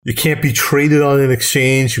You can't be traded on an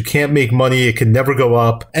exchange. You can't make money. It can never go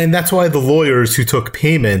up. And that's why the lawyers who took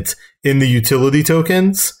payment in the utility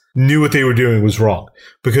tokens knew what they were doing was wrong,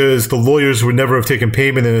 because the lawyers would never have taken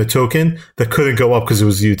payment in a token that couldn't go up because it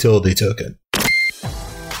was a utility token.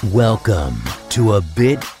 Welcome to A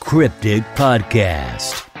Bit Cryptic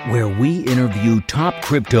Podcast, where we interview top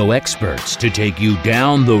crypto experts to take you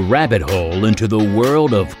down the rabbit hole into the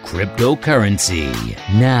world of cryptocurrency.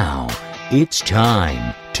 Now, it's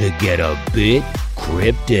time to get a bit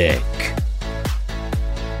cryptic.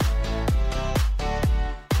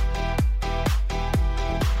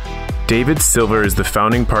 David Silver is the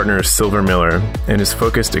founding partner of Silver Miller and is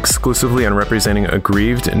focused exclusively on representing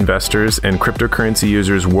aggrieved investors and cryptocurrency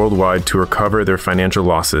users worldwide to recover their financial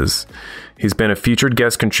losses. He's been a featured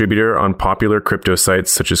guest contributor on popular crypto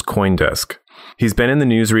sites such as CoinDesk. He's been in the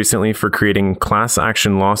news recently for creating class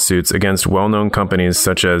action lawsuits against well-known companies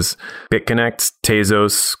such as BitConnect,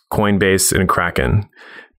 Tezos, Coinbase, and Kraken.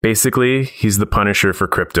 Basically, he's the Punisher for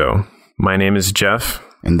crypto. My name is Jeff.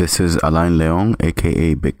 And this is Alain Leon,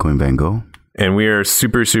 aka Bitcoin Van Gogh. And we are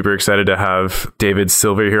super, super excited to have David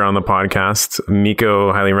Silver here on the podcast.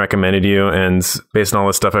 Miko highly recommended you. And based on all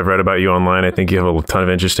the stuff I've read about you online, I think you have a ton of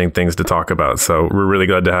interesting things to talk about. So we're really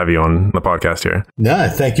glad to have you on the podcast here. No,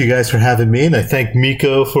 thank you guys for having me. And I thank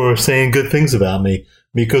Miko for saying good things about me.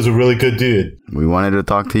 Miko's a really good dude. We wanted to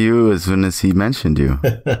talk to you as soon as he mentioned you.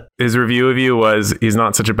 His review of you was, he's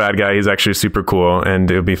not such a bad guy. He's actually super cool.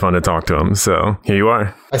 And it would be fun to talk to him. So here you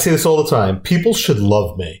are. I say this all the time. People should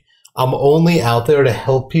love me. I'm only out there to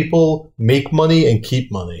help people make money and keep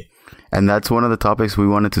money. And that's one of the topics we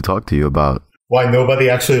wanted to talk to you about. Why nobody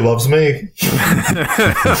actually loves me?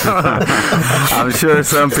 I'm sure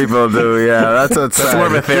some people do. Yeah, that's more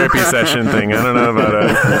of a therapy session thing. I don't know about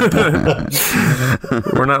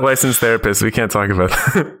it. We're not licensed therapists. We can't talk about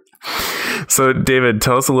that. So, David,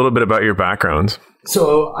 tell us a little bit about your background.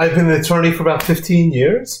 So, I've been an attorney for about 15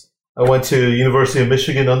 years. I went to University of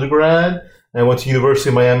Michigan undergrad. I went to University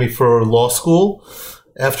of Miami for law school.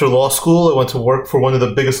 After law school, I went to work for one of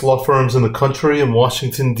the biggest law firms in the country in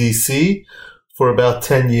Washington, D.C. for about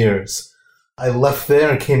 10 years. I left there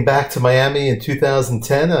and came back to Miami in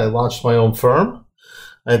 2010, and I launched my own firm.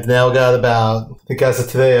 I've now got about, I think as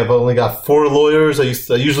of today, I've only got 4 lawyers. I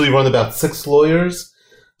usually run about 6 lawyers.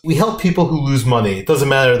 We help people who lose money. It doesn't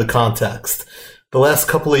matter the context. The last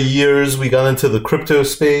couple of years, we got into the crypto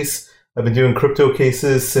space. I've been doing crypto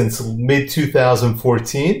cases since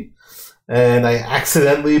mid-2014, and I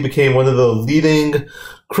accidentally became one of the leading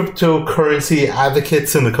cryptocurrency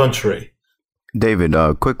advocates in the country. David,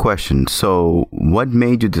 quick question. So what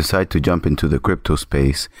made you decide to jump into the crypto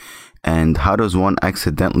space, and how does one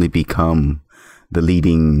accidentally become the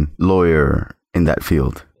leading lawyer in that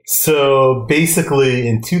field? So basically,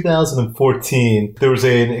 in 2014, there was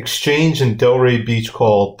an exchange in Delray Beach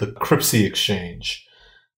called the Crypsy Exchange.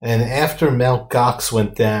 And after Mt. Gox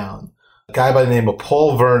went down, a guy by the name of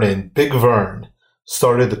Paul Vernon, Big Vern,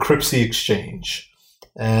 started the Crypsy Exchange.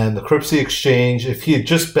 And the Crypsy Exchange, if he had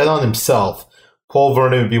just bet on himself, Paul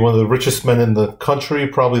Vernon would be one of the richest men in the country,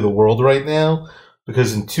 probably the world right now,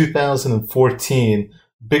 because in 2014,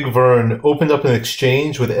 Big Vern opened up an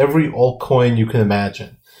exchange with every altcoin you can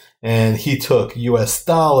imagine. And he took US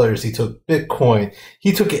dollars, he took Bitcoin,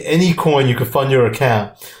 he took any coin you could fund your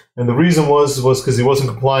account. And the reason was because he wasn't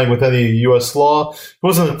complying with any U.S. law. He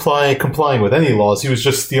wasn't complying with any laws. He was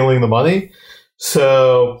just stealing the money.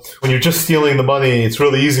 So when you're just stealing the money, it's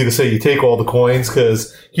really easy to say you take all the coins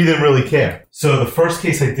because he didn't really care. So the first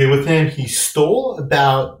case I did with him, he stole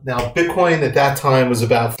now Bitcoin at that time was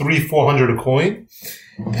about $300-400 a coin.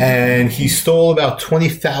 And he stole about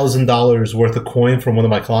 $20,000 worth of coin from one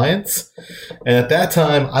of my clients. And at that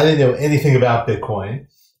time, I didn't know anything about Bitcoin.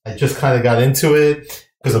 I just kind of got into it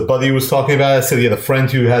because a buddy was talking about it. I said he had a friend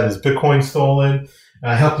who had his Bitcoin stolen,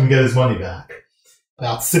 and I helped him get his money back.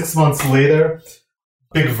 About 6 months later,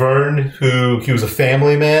 Big Vern, he was a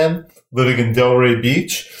family man living in Delray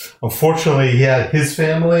Beach. Unfortunately, he had his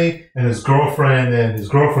family and his girlfriend and his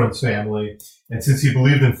girlfriend's family. And since he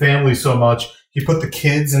believed in family so much, he put the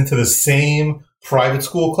kids into the same private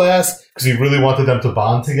school class because he really wanted them to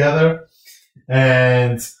bond together.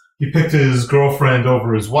 And he picked his girlfriend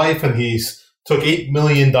over his wife, and he took $8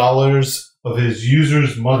 million of his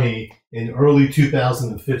users' money in early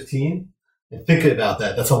 2015. And think about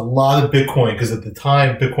that. That's a lot of Bitcoin because at the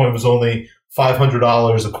time, Bitcoin was only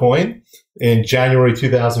 $500 a coin in January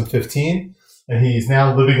 2015. And he's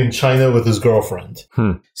now living in China with his girlfriend.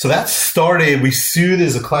 So that started, we sued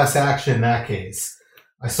as a class action in that case.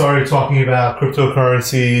 I started talking about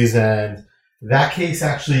cryptocurrencies, and that case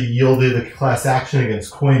actually yielded a class action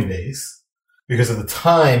against Coinbase because at the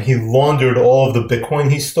time he laundered all of the Bitcoin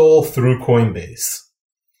he stole through Coinbase.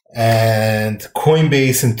 And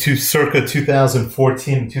Coinbase in circa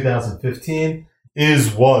 2014 and 2015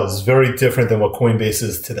 was very different than what Coinbase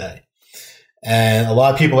is today. And a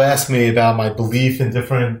lot of people ask me about my belief in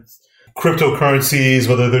different cryptocurrencies,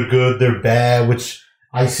 whether they're good, they're bad, which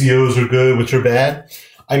ICOs are good, which are bad.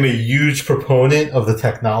 I'm a huge proponent of the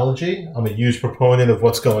technology. I'm a huge proponent of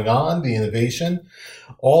what's going on, the innovation.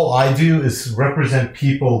 All I do is represent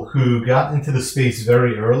people who got into the space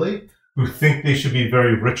very early, who think they should be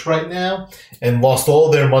very rich right now, and lost all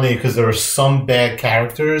their money because there are some bad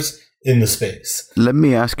characters in the space. Let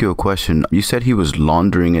me ask you a question. You said he was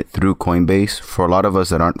laundering it through Coinbase. For a lot of us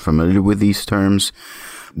that aren't familiar with these terms,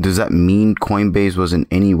 does that mean Coinbase was in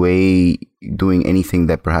any way doing anything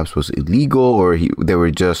that perhaps was illegal, or they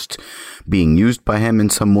were just being used by him in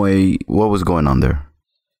some way? What was going on there?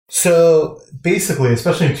 So basically,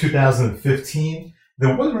 especially in 2015,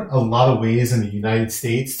 there wasn't a lot of ways in the United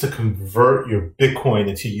States to convert your Bitcoin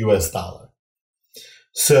into US dollar.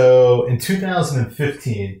 So in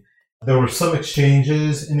 2015, there were some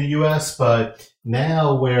exchanges in the US, but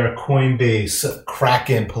now where Coinbase,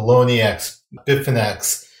 Kraken, Poloniex,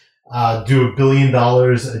 Bitfinex do $1 billion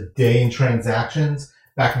a day in transactions.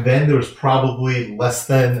 Back then, there was probably less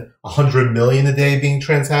than 100 million a day being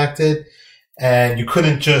transacted, and you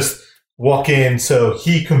couldn't just walk in. So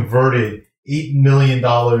he converted $8 million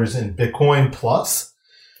in Bitcoin plus.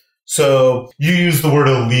 So you use the word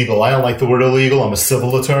illegal. I don't like the word illegal. I'm a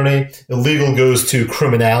civil attorney. Illegal goes to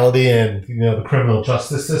criminality and the criminal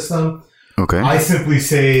justice system. Okay. I simply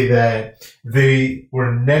say that they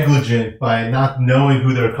were negligent by not knowing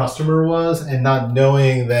who their customer was and not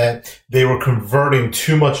knowing that they were converting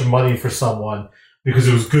too much money for someone because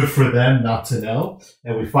it was good for them not to know.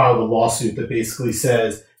 And we filed a lawsuit that basically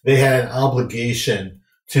says they had an obligation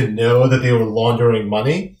to know that they were laundering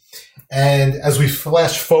money. And as we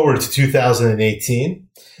flash forward to 2018,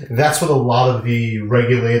 that's what a lot of the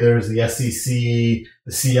regulators, the SEC,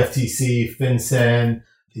 the CFTC, FinCEN,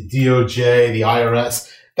 the DOJ, the IRS,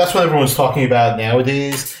 that's what everyone's talking about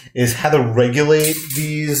nowadays, is how to regulate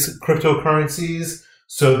these cryptocurrencies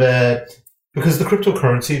so that, because the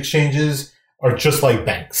cryptocurrency exchanges are just like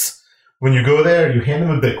banks. When you go there, you hand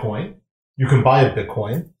them a Bitcoin. You can buy a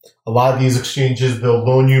Bitcoin. A lot of these exchanges, they'll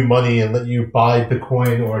loan you money and let you buy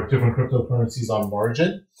Bitcoin or different cryptocurrencies on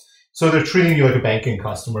margin. So they're treating you like a banking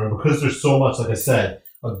customer. And because there's so much, like I said,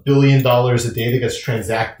 $1 billion a day that gets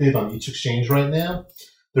transacted on each exchange right now,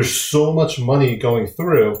 there's so much money going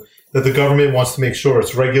through that the government wants to make sure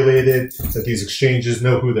it's regulated, that these exchanges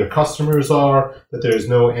know who their customers are, that there's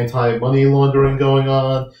no anti-money laundering going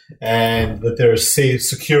on, and that there's safe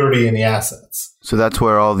security in the assets. So that's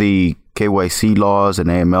where all the KYC laws and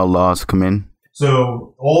AML laws come in?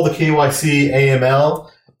 So all the KYC, AML,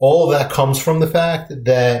 all of that comes from the fact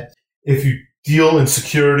that if you deal in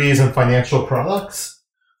securities and financial products,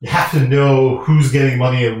 you have to know who's getting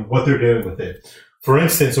money and what they're doing with it. For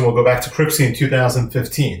instance, and we'll go back to Cryptsy in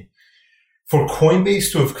 2015, for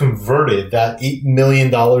Coinbase to have converted that $8 million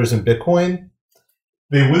in Bitcoin,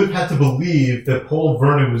 they would have had to believe that Paul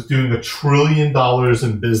Vernon was doing $1 trillion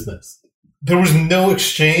in business. There was no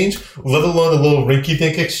exchange, let alone a little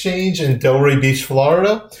rinky-dink exchange in Delray Beach,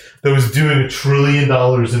 Florida, that was doing $1 trillion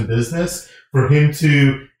in business for him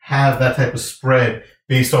to have that type of spread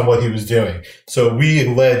based on what he was doing. So we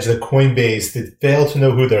allege that Coinbase did fail to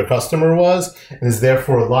know who their customer was and is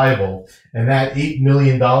therefore liable. And that $8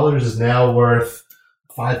 million is now worth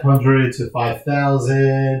 $500 to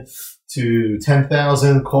 $5,000 to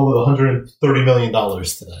 $10,000, call it $130 million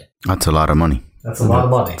today. That's a lot of money. That's a lot of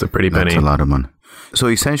money. It's a pretty penny. That's a lot of money. So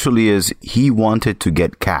essentially he wanted to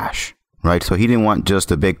get cash, right? So he didn't want just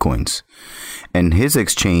the Bitcoins. And his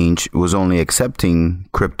exchange was only accepting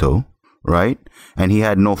crypto, right? And he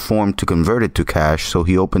had no form to convert it to cash. So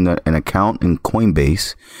he opened an account in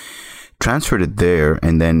Coinbase, transferred it there,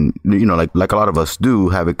 and then, like a lot of us do,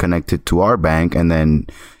 have it connected to our bank and then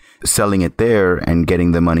selling it there and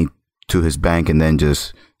getting the money to his bank and then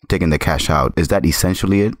just taking the cash out. Is that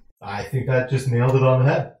essentially it? I think that just nailed it on the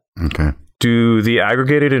head. Okay. Do the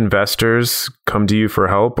aggregated investors come to you for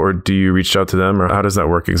help, or do you reach out to them, or how does that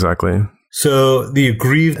work exactly? So the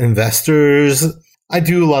aggrieved investors, I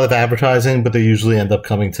do a lot of advertising, but they usually end up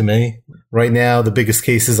coming to me. Right now, the biggest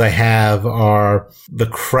cases I have are the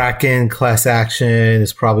Kraken class action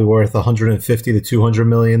is probably worth $150 to $200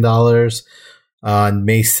 million. On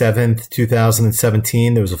May 7th,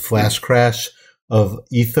 2017, there was a flash crash of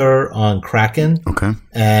Ether on Kraken. Okay.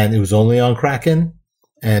 And it was only on Kraken.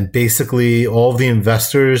 And basically all of the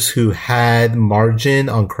investors who had margin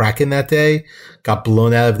on Kraken that day got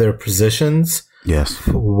blown out of their positions. Yes.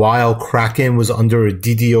 While Kraken was under a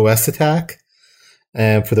DDoS attack.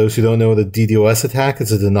 And for those who don't know what a DDoS attack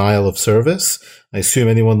is, a denial of service. I assume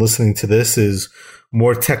anyone listening to this is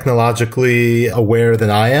more technologically aware than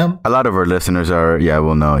I am. A lot of our listeners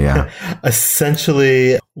will know, yeah.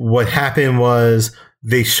 Essentially, what happened was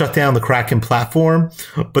they shut down the Kraken platform,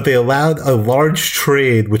 but they allowed a large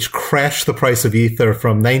trade which crashed the price of Ether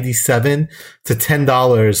from $97 to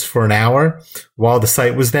 $10 for an hour while the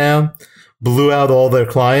site was down, blew out all their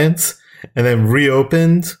clients, and then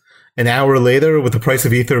reopened an hour later with the price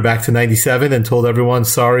of Ether back to 97 and told everyone,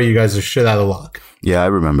 sorry, you guys are shit out of luck. Yeah, I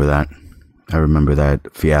remember that. I remember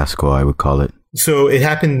that fiasco, I would call it. So it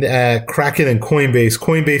happened at Kraken and Coinbase.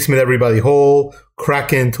 Coinbase made everybody whole.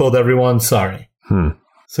 Kraken told everyone, sorry.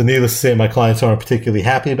 So needless to say, my clients aren't particularly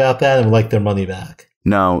happy about that and would like their money back.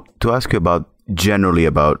 Now, to ask you generally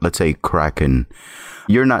about, let's say, Kraken,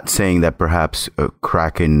 you're not saying that perhaps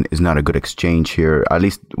Kraken is not a good exchange here. At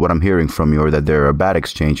least what I'm hearing from you, or that they're a bad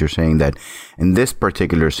exchange. You're saying that in this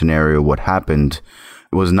particular scenario, what happened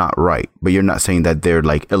was not right. But you're not saying that they're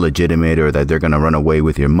like illegitimate or that they're going to run away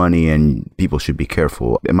with your money and people should be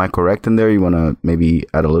careful. Am I correct in there? You want to maybe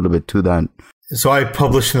add a little bit to that? So I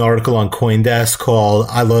published an article on CoinDesk called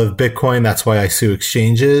I Love Bitcoin. That's why I sue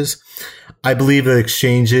exchanges. I believe that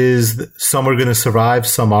exchanges, some are going to survive,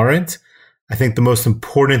 some aren't. I think the most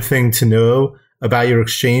important thing to know about your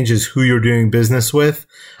exchange is who you're doing business with.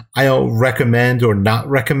 I don't recommend or not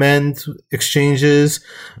recommend exchanges,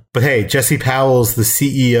 but hey, Jesse Powell's the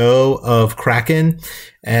CEO of Kraken.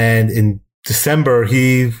 And in December,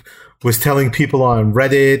 he was telling people on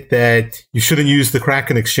Reddit that you shouldn't use the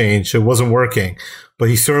Kraken exchange. It wasn't working. But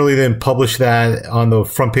he certainly didn't publish that on the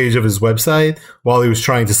front page of his website while he was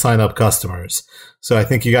trying to sign up customers. So I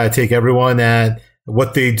think you got to take everyone at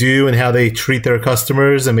what they do and how they treat their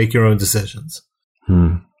customers and make your own decisions.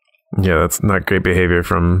 Yeah, that's not great behavior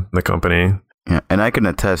from the company. Yeah, and I can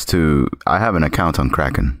attest to, I have an account on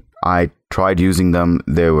Kraken. I tried using them.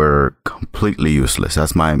 They were completely useless.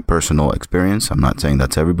 That's my personal experience. I'm not saying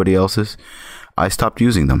that's everybody else's. I stopped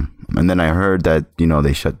using them. And then I heard that,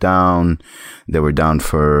 they shut down. They were down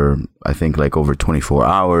for, I think, like over 24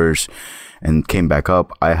 hours and came back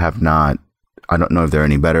up. I don't know if they're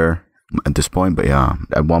any better at this point, but yeah,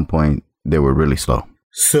 at one point they were really slow.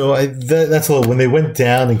 So that's a little, when they went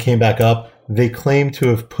down and came back up, they claim to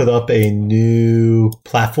have put up a new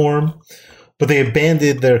platform, but they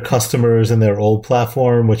abandoned their customers in their old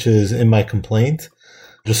platform, which is in my complaint.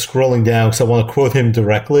 Just scrolling down because I want to quote him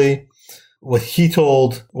directly. What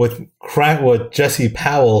Jesse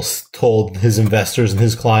Powell told his investors and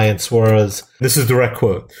his clients was, this is a direct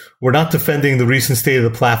quote, "We're not defending the recent state of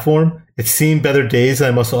the platform. It's seen better days, and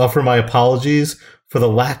I must offer my apologies for the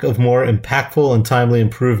lack of more impactful and timely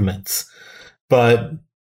improvements. But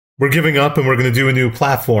we're giving up and we're going to do a new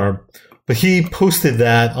platform." But he posted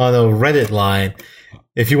that on a Reddit line.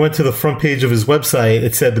 If you went to the front page of his website,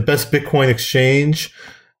 it said the best Bitcoin exchange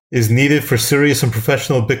is needed for serious and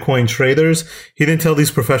professional Bitcoin traders. He didn't tell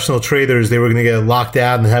these professional traders they were going to get locked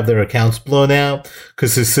out and have their accounts blown out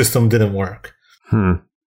because his system didn't work.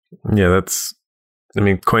 Yeah,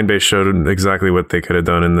 Coinbase showed exactly what they could have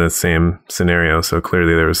done in the same scenario. So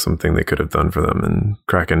clearly there was something they could have done for them, and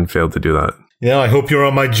Kraken failed to do that. I hope you're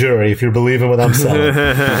on my jury if you're believing what I'm saying.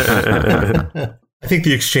 I think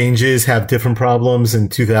the exchanges have different problems in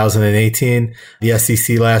 2018. The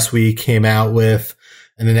SEC last week came out with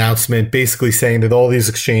an announcement basically saying that all these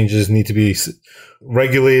exchanges need to be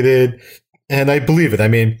regulated. And I believe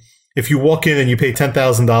it. If you walk in and you pay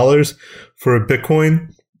 $10,000 for a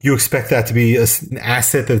Bitcoin, you expect that to be an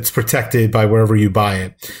asset that's protected by wherever you buy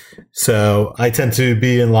it. So I tend to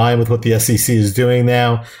be in line with what the SEC is doing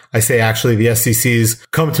now. I say actually the SEC's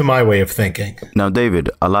come to my way of thinking. Now, David,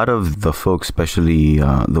 a lot of the folks, especially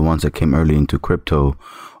the ones that came early into crypto,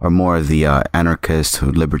 are more of the anarchist,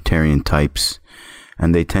 libertarian types.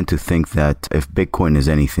 And they tend to think that if Bitcoin is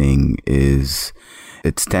anything,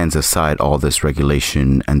 it stands aside all this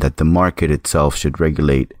regulation and that the market itself should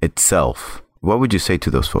regulate itself. What would you say to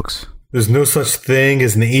those folks? There's no such thing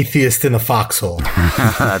as an atheist in a foxhole.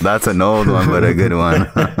 That's an old one, but a good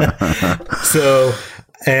one. So,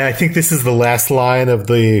 and I think this is the last line of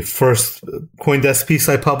the first CoinDesk piece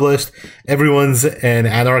I published. Everyone's an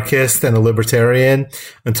anarchist and a libertarian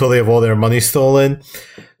until they have all their money stolen.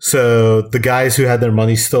 So the guys who had their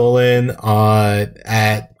money stolen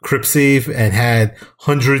at Cryptsy and had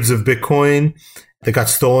hundreds of Bitcoin that got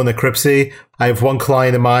stolen at Cryptsy. I have one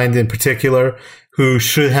client in mind in particular who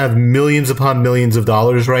should have millions upon millions of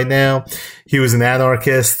dollars right now. He was an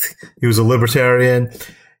anarchist. He was a libertarian.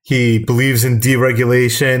 He believes in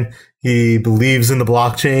deregulation. He believes in the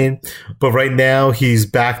blockchain. But right now he's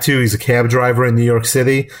a cab driver in New York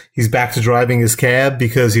City. He's back to driving his cab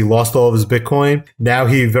because he lost all of his Bitcoin. Now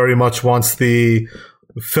he very much wants the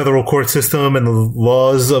federal court system and the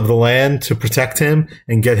laws of the land to protect him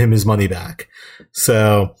and get him his money back.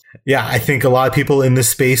 So yeah, I think a lot of people in this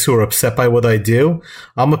space who are upset by what I do.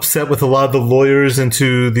 I'm upset with a lot of the lawyers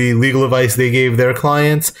into the legal advice they gave their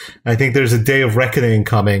clients. I think there's a day of reckoning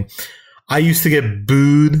coming. I used to get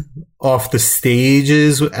booed off the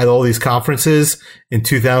stages at all these conferences in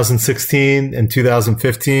 2016 and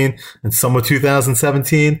 2015 and some of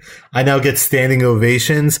 2017. I now get standing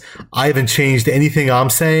ovations. I haven't changed anything I'm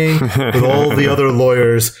saying, but all the other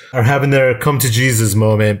lawyers are having their come to Jesus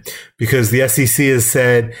moment because the SEC has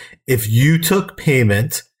said, if you took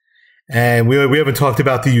payment, and we haven't talked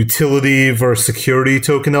about the utility versus security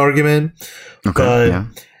token argument, but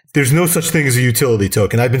there's no such thing as a utility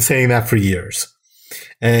token. I've been saying that for years.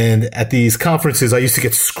 And at these conferences, I used to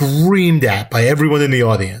get screamed at by everyone in the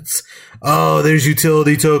audience. Oh, there's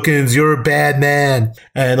utility tokens. You're a bad man.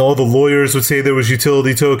 And all the lawyers would say there was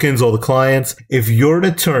utility tokens, all the clients. If you're an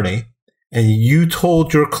attorney and you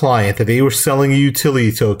told your client that they were selling a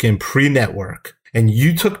utility token pre-network and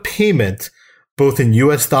you took payment both in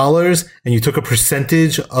US dollars and you took a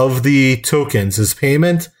percentage of the tokens as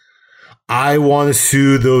payment, I want to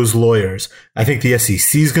sue those lawyers. I think the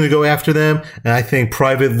SEC is going to go after them, and I think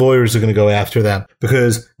private lawyers are going to go after them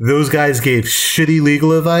because those guys gave shitty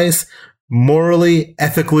legal advice morally,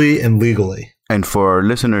 ethically, and legally. And for our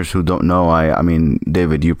listeners who don't know, I mean,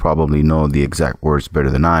 David, you probably know the exact words better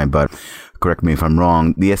than I, but correct me if I'm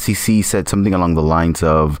wrong. The SEC said something along the lines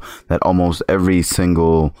of that almost every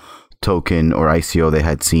single token or ICO they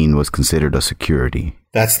had seen was considered a security.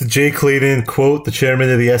 That's the Jay Clayton quote. The chairman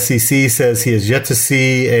of the SEC says he has yet to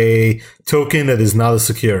see a token that is not a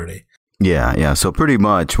security. Yeah. So pretty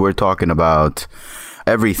much we're talking about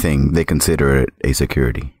everything they consider it a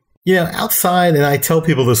security. Yeah, outside, and I tell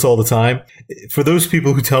people this all the time, for those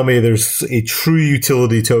people who tell me there's a true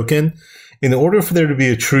utility token, in order for there to be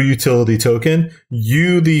a true utility token,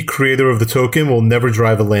 you, the creator of the token, will never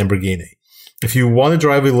drive a Lamborghini. If you want to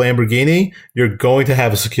drive a Lamborghini, you're going to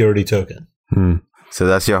have a security token. So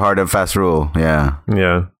that's your hard and fast rule. Yeah.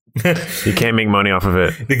 You can't make money off of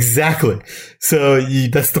it. Exactly. So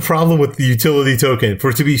that's the problem with the utility token.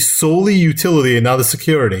 For it to be solely utility and not a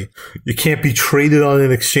security, you can't be traded on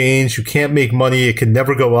an exchange. You can't make money. It can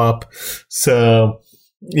never go up. So,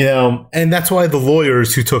 and that's why the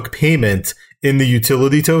lawyers who took payment in the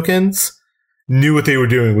utility tokens knew what they were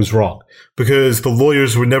doing was wrong, because the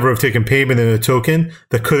lawyers would never have taken payment in a token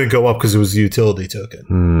that couldn't go up because it was a utility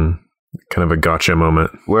token. Kind of a gotcha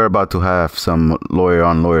moment. We're about to have some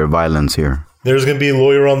lawyer-on-lawyer violence here. There's going to be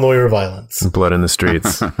lawyer-on-lawyer violence. Blood in the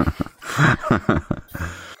streets.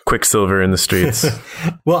 Quicksilver in the streets.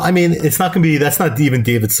 Well, I mean, it's not going to be, that's not even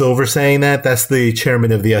David Silver saying that. That's the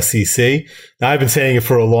chairman of the SEC. Now, I've been saying it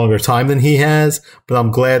for a longer time than he has, but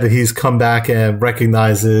I'm glad that he's come back and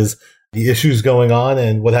recognizes the issues going on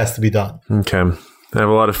and what has to be done. Okay. I have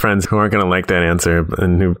a lot of friends who aren't going to like that answer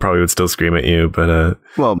and who probably would still scream at you, but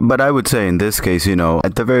but I would say in this case,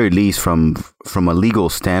 at the very least from a legal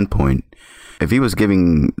standpoint, if he was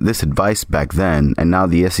giving this advice back then and now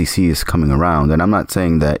the SEC is coming around, and I'm not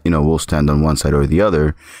saying that, we'll stand on one side or the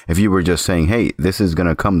other. If you were just saying, hey, this is going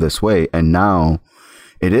to come this way, and now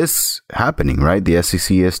it is happening, right? The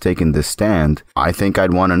SEC is taking this stand. I think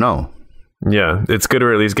I'd want to know. Yeah, it's good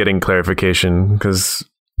we're at least getting clarification, because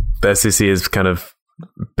the SEC has kind of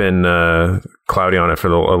been cloudy on it for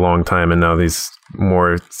a long time, and now these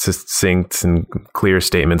more succinct and clear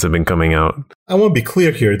statements have been coming out. I want to be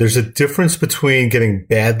clear here. There's a difference between getting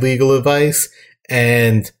bad legal advice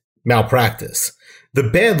and malpractice. The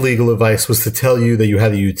bad legal advice was to tell you that you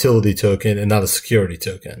had a utility token and not a security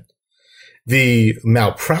token. The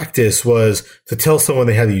malpractice was to tell someone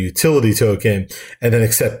they had a utility token and then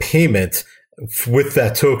accept payment with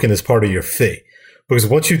that token as part of your fee. Because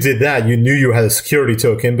once you did that, you knew you had a security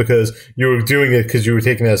token because you were doing it because you were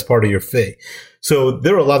taking it as part of your fee. So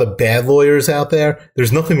there are a lot of bad lawyers out there.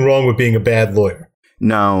 There's nothing wrong with being a bad lawyer.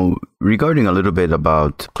 Now, regarding a little bit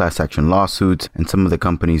about class action lawsuits and some of the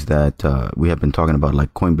companies that we have been talking about,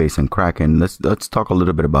 like Coinbase and Kraken, let's talk a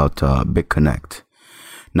little bit about BitConnect.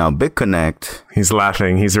 Now, BitConnect. He's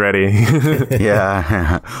laughing. He's ready.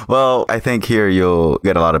 Yeah. Well, I think here you'll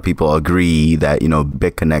get a lot of people agree that,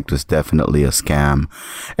 BitConnect was definitely a scam.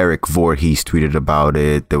 Eric Voorhees tweeted about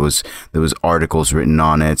it. There was articles written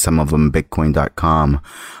on it, some of them Bitcoin.com.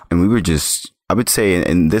 And we were I would say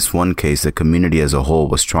in this one case, the community as a whole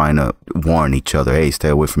was trying to warn each other, hey, stay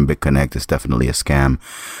away from BitConnect. It's definitely a scam.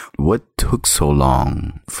 What took so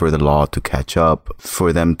long for the law to catch up,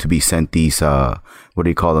 for them to be sent these, what do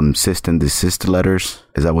you call them, cease and desist letters?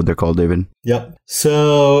 Is that what they're called, David? Yep.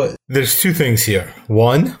 So there's two things here.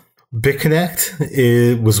 One,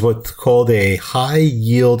 BitConnect was what's called a high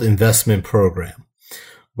yield investment program,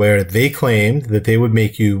 where they claimed that they would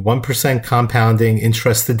make you 1% compounding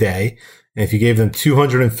interest a day. And if you gave them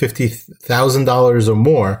 $250,000 or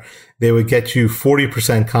more, they would get you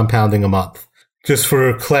 40% compounding a month. Just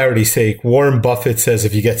for clarity's sake, Warren Buffett says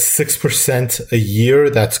if you get 6% a year,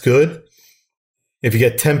 that's good. If you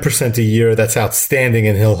get 10% a year, that's outstanding,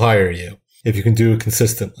 and he'll hire you if you can do it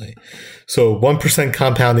consistently. So 1%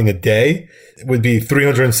 compounding a day would be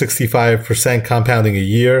 365% compounding a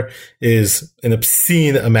year, is an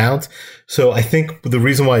obscene amount. So I think the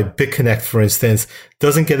reason why BitConnect, for instance,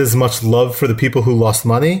 doesn't get as much love for the people who lost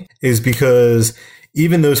money is because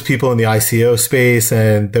even those people in the ICO space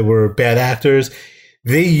and that were bad actors,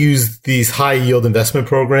 they use these high yield investment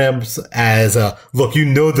programs as look,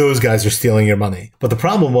 those guys are stealing your money. But the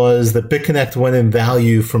problem was that BitConnect went in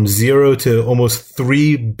value from zero to almost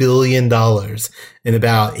 $3 billion in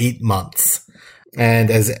about 8 months. And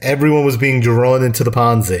as everyone was being drawn into the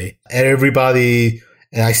Ponzi, everybody,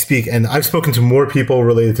 and I've spoken to more people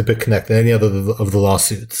related to BitConnect than any other of the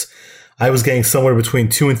lawsuits. I was getting somewhere between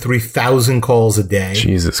 2,000 and 3,000 calls a day.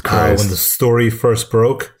 Jesus Christ. When the story first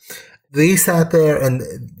broke. They sat there, and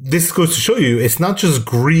this goes to show you, it's not just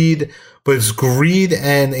greed, but it's greed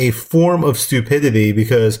and a form of stupidity,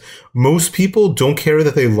 because most people don't care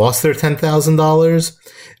that they lost their $10,000.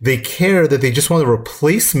 They care that they just want a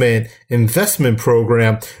replacement investment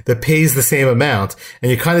program that pays the same amount.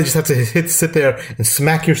 And you kind of just have to sit there and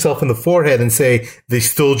smack yourself in the forehead and say, they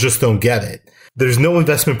still just don't get it. There's no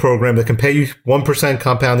investment program that can pay you 1%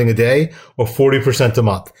 compounding a day or 40% a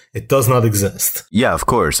month. It does not exist. Yeah, of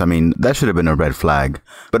course. I mean, that should have been a red flag.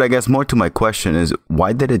 But I guess more to my question is,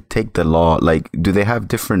 why did it take the law? Like, do they have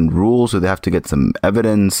different rules? Do they have to get some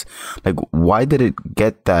evidence? Like, why did it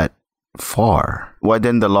get that far? Why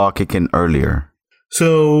didn't the law kick in earlier?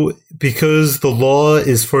 So, because the law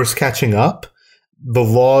is first catching up, the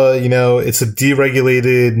law, it's a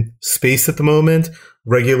deregulated space at the moment.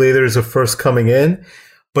 Regulators are first coming in,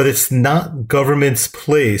 but it's not government's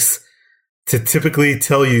place to typically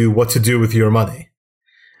tell you what to do with your money.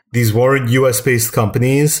 These weren't US-based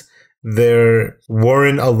companies. There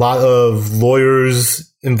weren't a lot of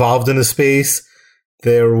lawyers involved in the space.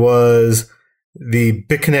 The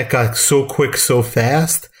BitConnect got so quick, so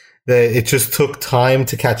fast that it just took time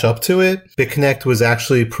to catch up to it. BitConnect was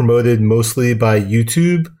actually promoted mostly by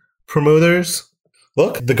YouTube promoters.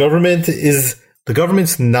 Look, the government's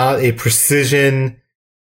not a precision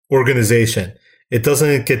organization. It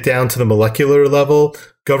doesn't get down to the molecular level.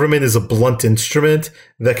 Government is a blunt instrument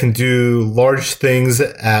that can do large things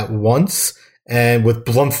at once and with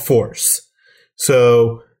blunt force.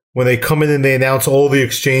 So when they come in and they announce all the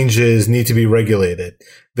exchanges need to be regulated,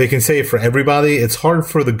 they can say for everybody, it's hard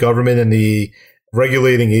for the government and the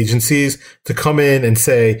regulating agencies to come in and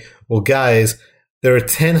say, well, guys, there are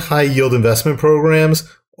 10 high yield investment programs.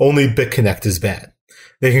 Only BitConnect is bad.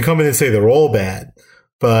 They can come in and say they're all bad,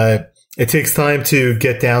 but it takes time to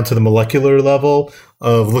get down to the molecular level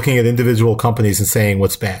of looking at individual companies and saying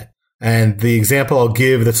what's bad. And the example I'll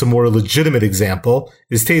give that's a more legitimate example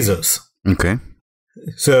is Tezos. Okay.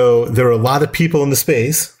 So there are a lot of people in the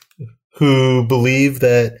space who believe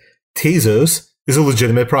that Tezos is a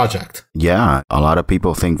legitimate project. Yeah, a lot of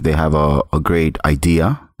people think they have a great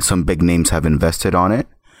idea. Some big names have invested on it.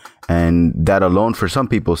 And that alone for some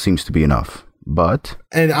people seems to be enough.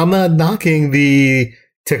 And I'm not knocking the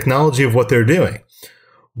technology of what they're doing.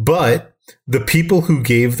 But the people who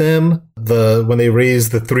gave them when they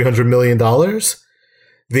raised the $300 million,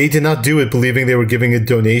 they did not do it believing they were giving a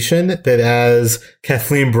donation that, as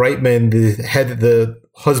Kathleen Brightman, the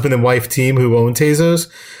husband and wife team who own Tezos,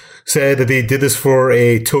 said that they did this for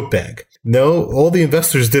a tote bag. No, all the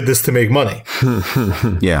investors did this to make money.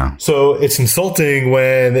 Yeah. So it's insulting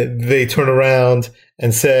when they turn around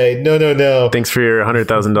and say, no. Thanks for your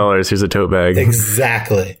 $100,000. Here's a tote bag.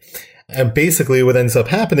 Exactly. And basically what ends up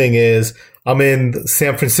happening is I'm in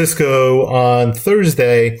San Francisco on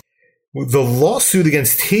Thursday. The lawsuit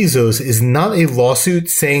against Tezos is not a lawsuit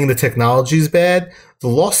saying the technology is bad. The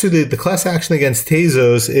lawsuit, the class action against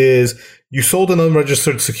Tezos is you sold an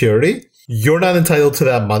unregistered security. You're not entitled to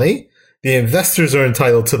that money. The investors are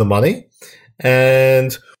entitled to the money.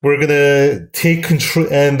 And we're going to take control,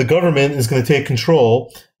 and the government is going to take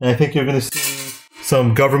control. And I think you're going to see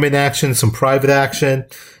some government action, some private action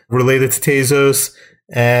related to Tezos.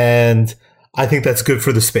 And I think that's good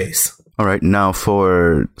for the space. All right. Now,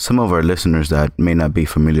 for some of our listeners that may not be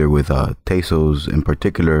familiar with Tezos in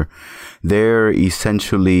particular, they're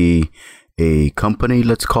essentially a company,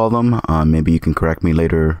 let's call them. Maybe you can correct me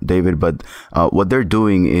later, David. But what they're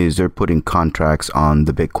doing is they're putting contracts on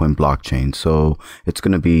the Bitcoin blockchain. So it's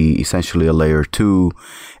going to be essentially a layer 2.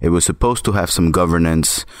 It was supposed to have some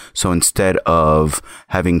governance. So instead of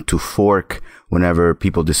having to fork whenever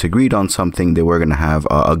people disagreed on something, they were going to have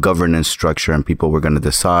a governance structure, and people were going to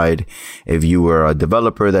decide. If you were a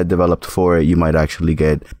developer that developed for it, you might actually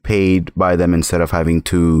get paid by them instead of having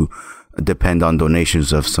to depend on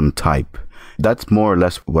donations of some type. That's more or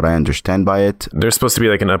less what I understand by it. There's supposed to be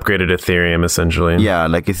like an upgraded Ethereum, essentially. Yeah,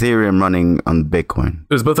 like Ethereum running on Bitcoin.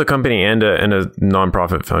 It was both a company and a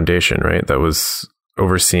nonprofit foundation, right? That was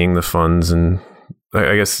overseeing the funds. And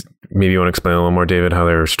I guess maybe you want to explain a little more, David, how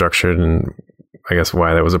they were structured and I guess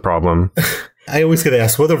why that was a problem. I always get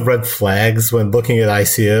asked, what are red flags when looking at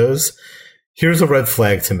ICOs? Here's a red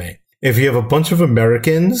flag to me. If you have a bunch of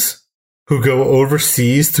Americans who go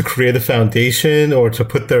overseas to create a foundation or to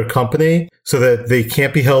put their company so that they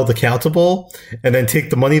can't be held accountable and then take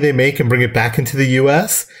the money they make and bring it back into the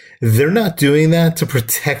US, they're not doing that to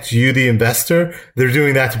protect you, the investor. They're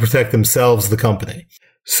doing that to protect themselves, the company.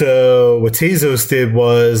 So what Tezos did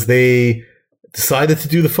was they decided to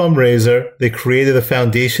do the fundraiser. They created a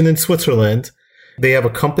foundation in Switzerland. They have a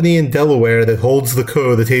company in Delaware that holds the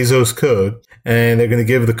code, the Tezos code, and they're going to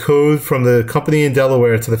give the code from the company in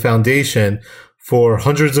Delaware to the foundation for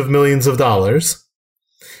hundreds of millions of dollars.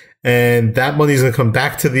 And that money is going to come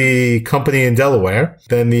back to the company in Delaware.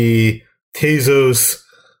 Then the Tezos,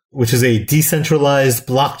 which is a decentralized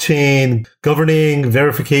blockchain governing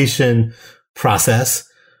verification process,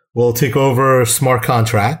 will take over smart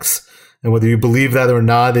contracts. And whether you believe that or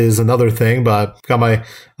not is another thing. But like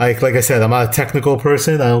I said, I'm not a technical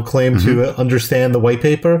person. I don't claim to understand the white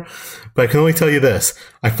paper. But I can only tell you this.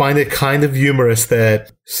 I find it kind of humorous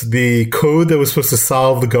that the code that was supposed to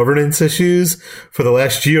solve the governance issues for the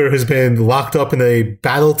last year has been locked up in a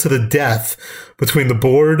battle to the death between the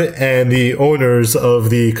board and the owners of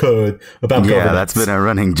the code about governance. Yeah, that's been a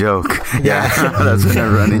running joke. Yeah, that's been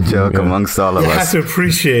a running joke amongst all of us. You have to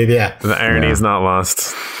appreciate, The irony is not lost.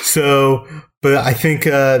 So, but I think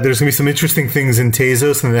there's going to be some interesting things in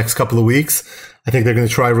Tezos in the next couple of weeks. I think they're going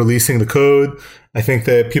to try releasing the code. I think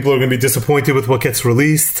that people are going to be disappointed with what gets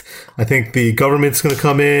released. I think the government's going to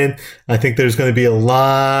come in. I think there's going to be a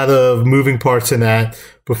lot of moving parts in that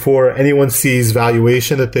before anyone sees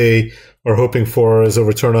valuation that they are hoping for as a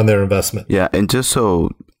return on their investment. Yeah, and just so,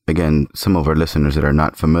 again, some of our listeners that are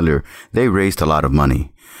not familiar, they raised a lot of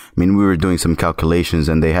money. I mean, we were doing some calculations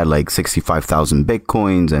and they had like 65,000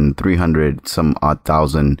 Bitcoins and 300 some odd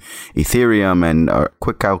thousand Ethereum. And our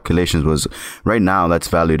quick calculations was right now that's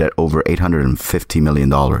valued at over $850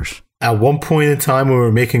 million. At one point in time when we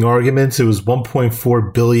were making arguments, it was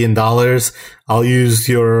 $1.4 billion. I'll use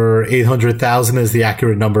your 800,000 as the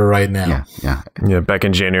accurate number right now. Yeah, back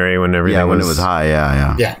in January when everything it was high.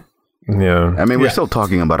 Yeah. I mean, we're still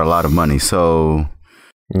talking about a lot of money. So,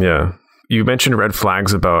 yeah. You mentioned red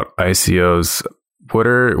flags about ICOs. What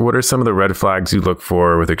are some of the red flags you look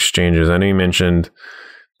for with exchanges? I know you mentioned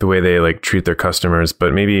the way they like treat their customers,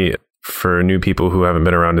 but maybe for new people who haven't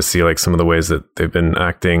been around to see like some of the ways that they've been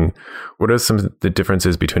acting, what are some of the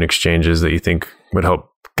differences between exchanges that you think would help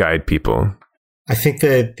guide people? I think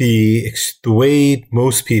that the way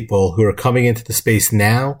most people who are coming into the space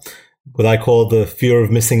now, what I call the fear of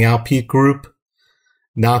missing out peak group,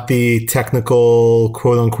 not the technical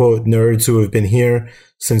quote unquote nerds who have been here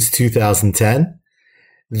since 2010.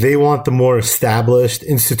 They want the more established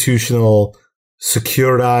institutional,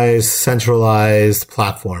 securitized, centralized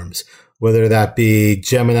platforms, whether that be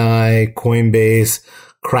Gemini, Coinbase,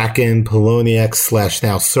 Kraken, Poloniex /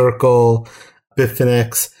 now Circle,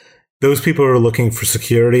 Bitfinex. Those people are looking for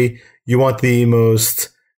security. You want the most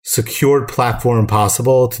secured platform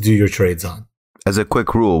possible to do your trades on. As a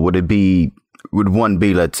quick rule, would one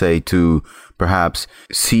be, let's say, to perhaps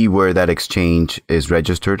see where that exchange is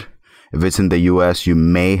registered? If it's in the US, you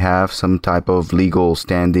may have some type of legal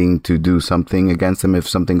standing to do something against them if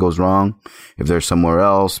something goes wrong. If they're somewhere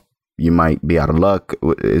else, you might be out of luck.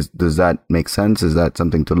 Does that make sense? Is that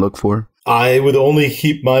something to look for? I would only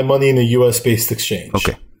keep my money in a US-based exchange.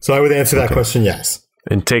 Okay. So I would answer that question, yes.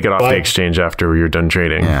 And take it off the exchange after you're done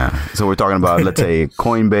trading. Yeah. So we're talking about, let's say,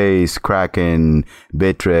 Coinbase, Kraken,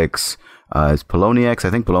 Bittrex, it's Poloniex. I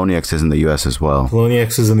think Poloniex is in the U.S. as well.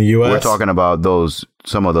 Poloniex is in the U.S. We're talking about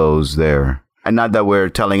some of those there. And not that we're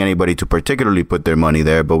telling anybody to particularly put their money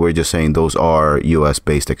there, but we're just saying those are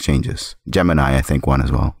U.S.-based exchanges. Gemini, I think, one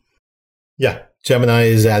as well. Yeah. Gemini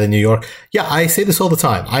is out of New York. Yeah, I say this all the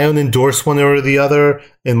time. I don't endorse one or the other.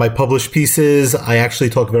 In my published pieces, I actually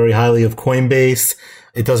talk very highly of Coinbase.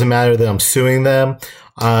 It doesn't matter that I'm suing them.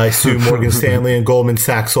 I sue Morgan Stanley and Goldman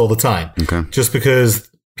Sachs all the time. Okay. Just because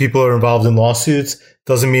people are involved in lawsuits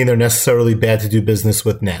doesn't mean they're necessarily bad to do business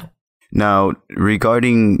with now. Now,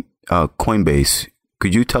 regarding Coinbase,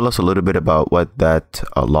 could you tell us a little bit about what that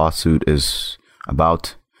lawsuit is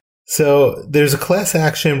about? So there's a class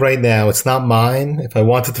action right now. It's not mine. If I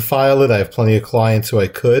wanted to file it, I have plenty of clients who I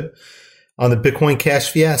could on the Bitcoin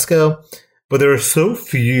Cash fiasco. But there are so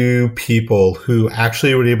few people who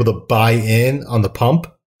actually were able to buy in on the pump.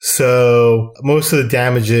 So most of the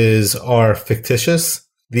damages are fictitious.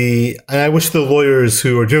 And I wish the lawyers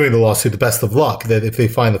who are doing the lawsuit the best of luck, that if they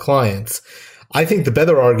find the clients. I think the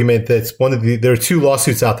better argument there are two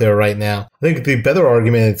lawsuits out there right now. I think the better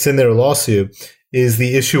argument that's in their lawsuit is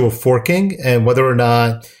the issue of forking and whether or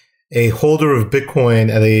not a holder of Bitcoin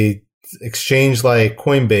at a exchange like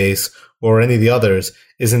Coinbase or any of the others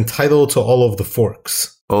is entitled to all of the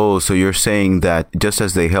forks. Oh, so you're saying that just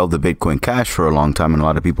as they held the Bitcoin Cash for a long time, and a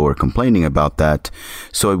lot of people were complaining about that,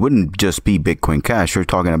 so it wouldn't just be Bitcoin Cash. You're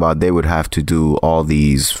talking about they would have to do all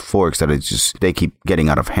these forks that they keep getting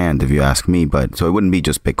out of hand, if you ask me. But so it wouldn't be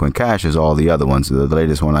just Bitcoin Cash as all the other ones. The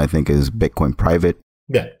latest one, I think, is Bitcoin Private.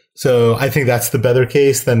 Yeah. So I think that's the better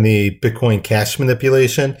case than the Bitcoin Cash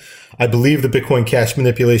manipulation. I believe the Bitcoin Cash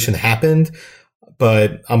manipulation happened,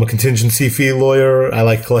 but I'm a contingency fee lawyer. I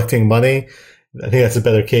like collecting money. I think that's a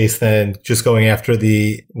better case than just going after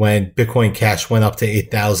when Bitcoin Cash went up to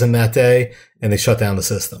 8,000 that day and they shut down the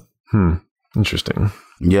system. Interesting.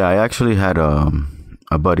 Yeah, I actually had a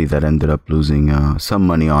buddy that ended up losing some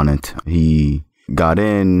money on it. He got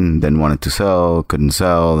in, then wanted to sell, couldn't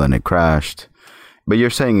sell, then it crashed. But you're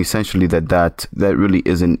saying essentially that really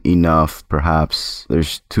isn't enough, perhaps.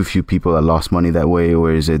 There's too few people that lost money that way,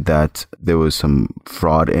 or is it that there was some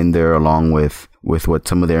fraud in there along with what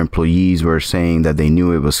some of their employees were saying, that they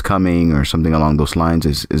knew it was coming or something along those lines?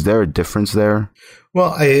 Is there a difference there?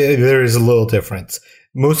 Well, there is a little difference.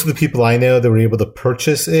 Most of the people I know that were able to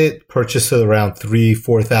purchase it around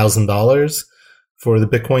 $3,000-$4,000 for the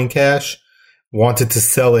Bitcoin Cash, wanted to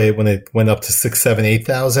sell it when it went up to $6,000, $7,000,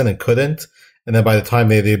 $8,000 and couldn't. And then by the time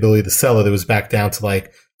they had the ability to sell it, it was back down to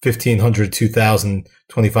like $1,500, $2,000,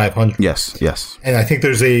 $2,500. Yes. And I think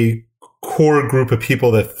there's a core group of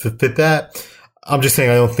people that fit that. I'm just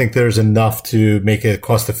saying I don't think there's enough to make it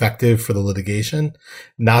cost effective for the litigation.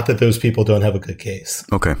 Not that those people don't have a good case.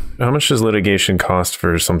 Okay. How much does litigation cost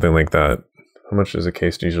for something like that? How much does a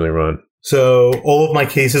case usually run? So all of my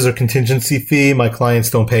cases are contingency fee. My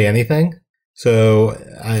clients don't pay anything. So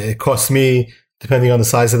it costs me, depending on the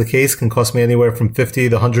size of the case, can cost me anywhere from $50,000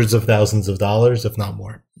 to hundreds of thousands of dollars, if not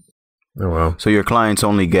more. Oh, wow. So your clients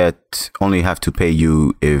only have to pay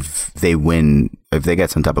you if they win, if they get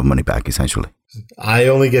some type of money back, essentially. I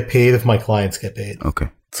only get paid if my clients get paid. Okay.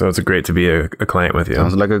 So it's great to be a client with you.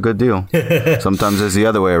 Sounds like a good deal. Sometimes it's the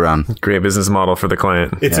other way around. Great business model for the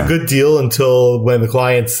client. It's a good deal until when the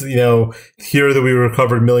clients, hear that we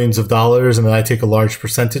recovered millions of dollars and then I take a large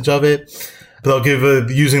percentage of it. But I'll give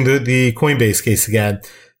using the Coinbase case again.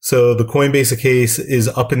 So the Coinbase case is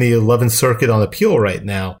up in the 11th Circuit on appeal right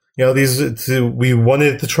now. We won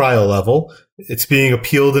it at the trial level. It's being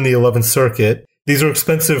appealed in the 11th Circuit. These are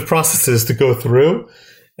expensive processes to go through.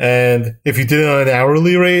 And if you did it on an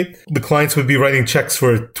hourly rate, the clients would be writing checks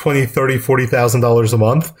for $20,000, $30,000, $40,000 a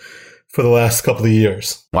month for the last couple of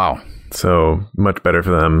years. Wow. So much better for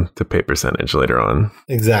them to pay percentage later on.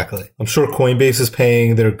 Exactly. I'm sure Coinbase is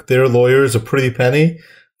paying their lawyers a pretty penny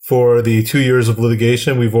for the 2 years of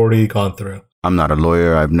litigation we've already gone through. I'm not a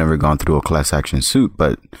lawyer. I've never gone through a class action suit,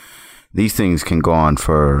 but these things can go on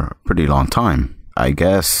for a pretty long time. I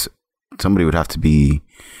guess somebody would have to be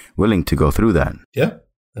willing to go through that. Yeah,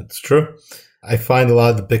 that's true. I find a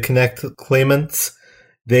lot of the BitConnect claimants,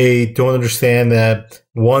 they don't understand that,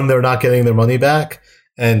 one, they're not getting their money back,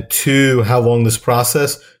 and two, how long this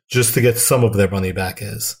process just to get some of their money back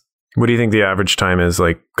is. What do you think the average time is?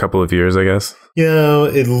 Like a couple of years, I guess?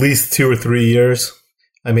 At least 2 or 3 years.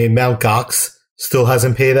 I mean, Mt. Gox still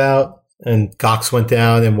hasn't paid out, and Gox went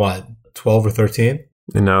down in 12 or 13?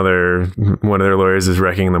 And now one of their lawyers is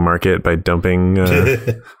wrecking the market by dumping.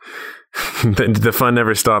 The fun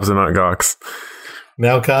never stops in Mt. Gox.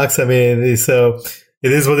 Mt. Gox, I mean, so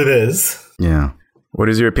It is what it is. Yeah. What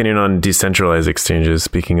is your opinion on decentralized exchanges?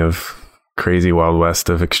 Speaking of crazy Wild West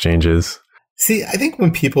of exchanges. See, I think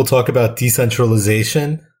when people talk about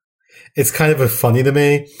decentralization, it's kind of funny to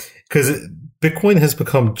me because Bitcoin has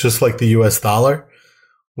become just like the US dollar.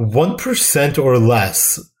 1% or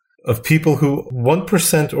less of people who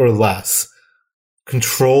 1% or less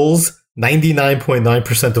controls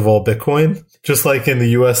 99.9% of all Bitcoin, just like in the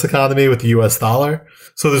US economy with the US dollar.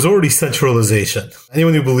 So there's already centralization.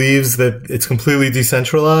 Anyone who believes that it's completely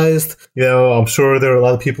decentralized, I'm sure there are a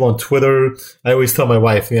lot of people on Twitter. I always tell my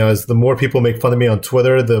wife, as the more people make fun of me on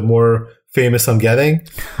Twitter, the more famous I'm getting.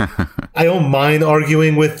 I don't mind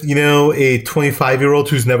arguing with, a 25-year-old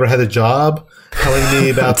who's never had a job telling me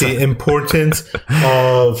about the importance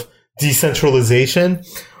of decentralization.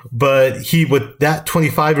 But what that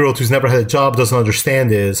 25-year-old who's never had a job doesn't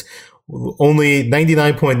understand is only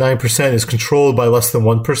 99.9% is controlled by less than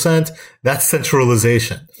 1%. That's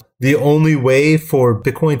centralization. The only way for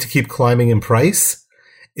Bitcoin to keep climbing in price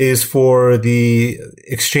is for the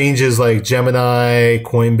exchanges like Gemini,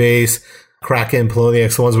 Coinbase, Kraken,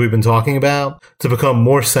 Poloniex, the ones we've been talking about, to become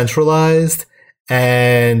more centralized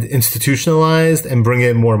and institutionalized and bring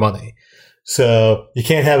in more money. So you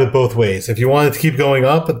can't have it both ways. If you want it to keep going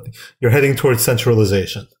up, you're heading towards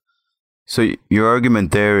centralization. So your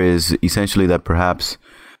argument there is essentially that perhaps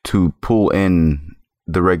to pull in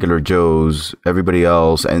the regular Joes, everybody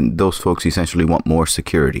else, and those folks essentially want more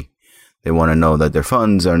security. They want to know that their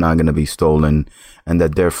funds are not going to be stolen and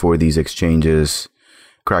that therefore these exchanges,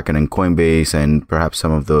 Kraken and Coinbase, and perhaps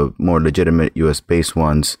some of the more legitimate US-based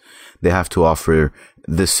ones, they have to offer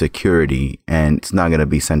this security, and it's not going to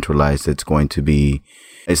be centralized. It's not going to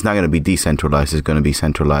be decentralized. It's going to be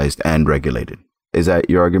centralized and regulated. Is that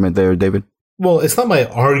your argument there, David? Well, it's not my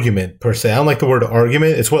argument per se. I don't like the word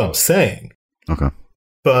argument. It's what I'm saying. Okay.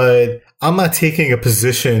 But I'm not taking a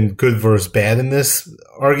position good versus bad in this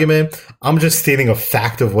argument. I'm just stating a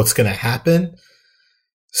fact of what's going to happen.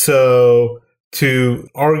 So to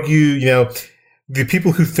argue, the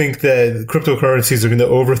people who think that cryptocurrencies are going to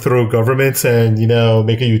overthrow governments and,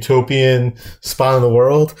 make a utopian spot in the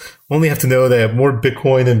world only have to know that more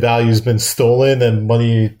Bitcoin and value has been stolen than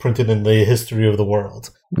money printed in the history of the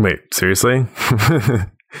world. Wait, seriously?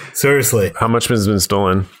 Seriously. How much has been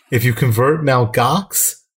stolen? If you convert Mt.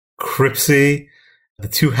 Gox, Cryptsy, the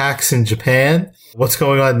two hacks in Japan, what's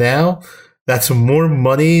going on now? That's more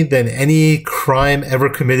money than any crime ever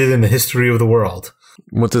committed in the history of the world.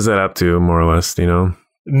 What does that up to, more or less,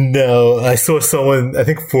 No, I saw someone, I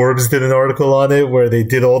think Forbes did an article on it where they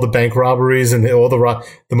did all the bank robberies and all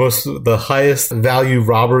the highest value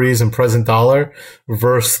robberies in present dollar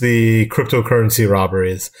versus the cryptocurrency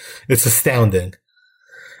robberies. It's astounding.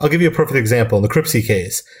 I'll give you a perfect example. In the Cryptsy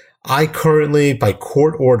case, I currently, by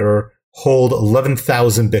court order, hold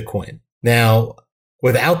 11,000 Bitcoin. Now,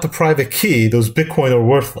 without the private key, those Bitcoin are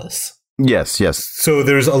worthless. Yes. So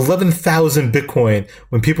there's 11,000 Bitcoin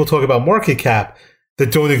when people talk about market cap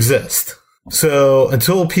that don't exist. So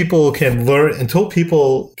until people can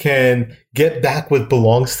get back what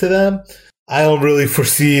belongs to them, I don't really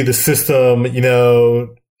foresee the system,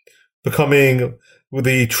 becoming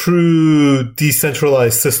the true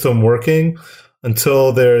decentralized system working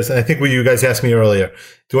until there's, and I think what you guys asked me earlier,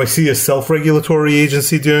 do I see a self-regulatory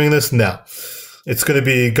agency doing this? No. It's going to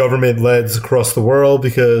be government-led across the world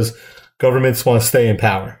because governments want to stay in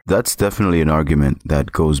power. That's definitely an argument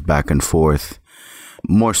that goes back and forth,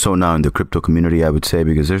 more so now in the crypto community, I would say,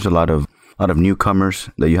 because there's a lot of newcomers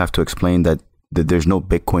that you have to explain that there's no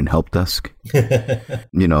Bitcoin help desk.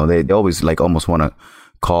 They always almost want to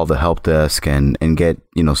call the help desk and get,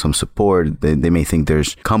 some support. They may think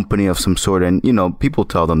there's company of some sort, and, people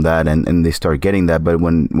tell them that and they start getting that. But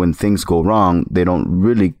when things go wrong, they don't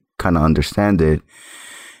really kind of understand it.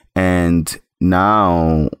 And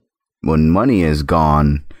now, when money is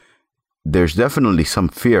gone, there's definitely some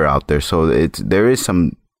fear out there. So there is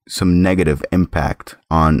some negative impact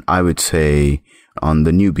on, I would say, on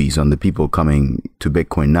the newbies, on the people coming to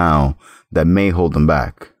Bitcoin now that may hold them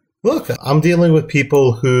back. Look, I'm dealing with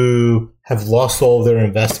people who have lost all of their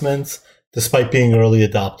investments despite being early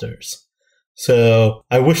adopters. So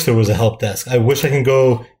I wish there was a help desk. I wish I can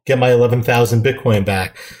go get my 11,000 Bitcoin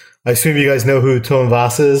back. I assume you guys know who Tom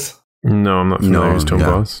Voss is? No, I'm not familiar with Tom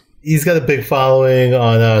Voss. He's got a big following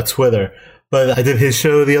on Twitter, but I did his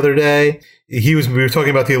show the other day. We were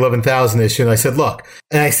talking about the 11,000 issue, and I said, look,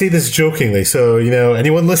 and I say this jokingly, so,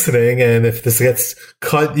 anyone listening, and if this gets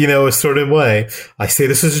cut, a certain way, I say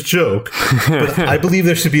this as a joke, but I believe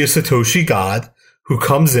there should be a Satoshi God who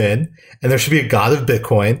comes in, and there should be a God of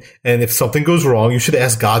Bitcoin. And if something goes wrong, you should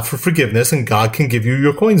ask God for forgiveness, and God can give you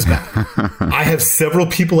your coins back. I have several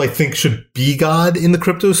people I think should be God in the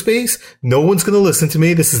crypto space. No one's going to listen to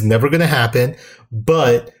me. This is never going to happen.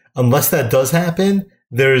 But unless that does happen,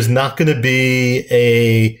 there is not going to be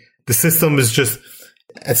the system is just,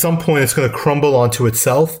 at some point, it's going to crumble onto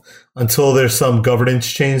itself until there's some governance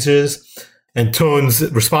changes. And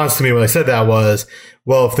Tone's response to me when I said that was,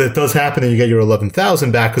 well, if that does happen and you get your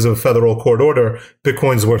 11,000 back because of a federal court order,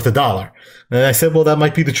 Bitcoin's worth $1. And I said, well, that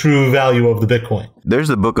might be the true value of the Bitcoin. There's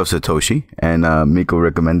the Book of Satoshi, and Miko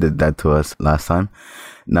recommended that to us last time.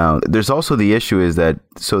 Now, there's also the issue is that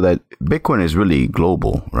Bitcoin is really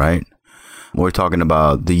global, right? We're talking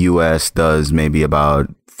about the US does maybe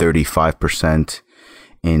about 35%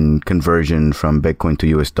 in conversion from Bitcoin to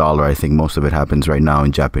US dollar. I think most of it happens right now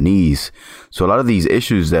in Japanese. So a lot of these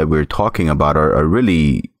issues that we're talking about are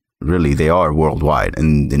really, they are worldwide.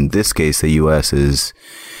 And in this case, the US is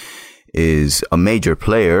a major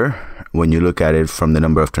player when you look at it from the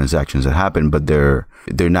number of transactions that happen, but they're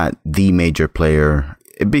not the major player.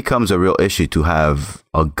 It becomes a real issue to have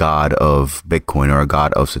a god of Bitcoin or a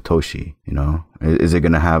god of Satoshi, you know? Is it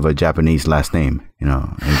going to have a Japanese last name, you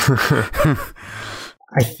know?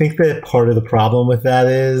 I think that part of the problem with that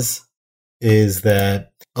is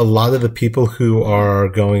that a lot of the people who are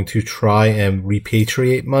going to try and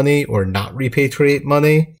repatriate money or not repatriate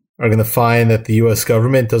money are going to find that the U.S.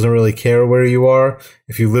 government doesn't really care where you are.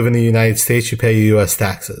 If you live in the United States, you pay U.S.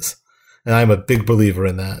 taxes. And I'm a big believer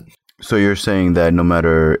in that. So you're saying that no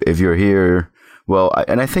matter if you're here, well,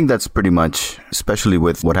 and I think that's pretty much, especially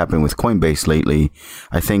with what happened with Coinbase lately,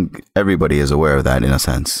 I think everybody is aware of that in a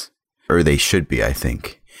sense. Or they should be, I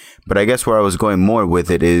think. But I guess where I was going more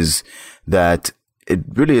with it is that it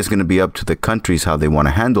really is going to be up to the countries how they want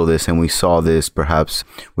to handle this. And we saw this perhaps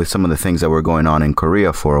with some of the things that were going on in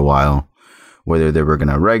Korea for a while, whether they were going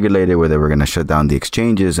to regulate it, whether they were going to shut down the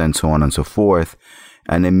exchanges and so on and so forth.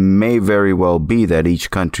 And it may very well be that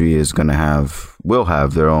each country will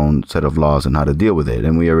have their own set of laws on how to deal with it.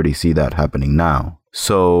 And we already see that happening now.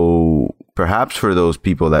 So perhaps for those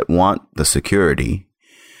people that want the security,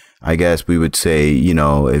 I guess we would say, you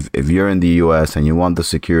know, if you're in the U.S. and you want the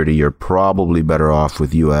security, you're probably better off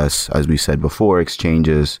with U.S., as we said before,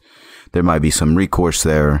 exchanges. There might be some recourse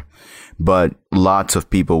there, but lots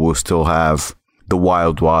of people will still have the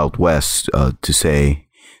wild, wild west, to say,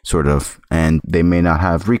 sort of, and they may not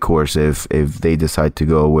have recourse if they decide to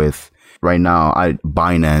go with, right now,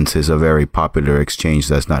 Binance is a very popular exchange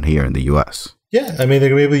that's not here in the U.S. Yeah, I mean, they're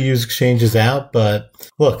going to be able to use exchanges out, but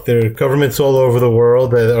look, there are governments all over the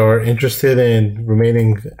world that are interested in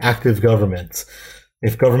remaining active governments.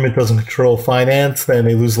 If government doesn't control finance, then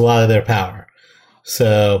they lose a lot of their power.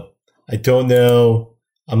 So I don't know.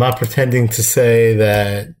 I'm not pretending to say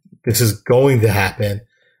that this is going to happen.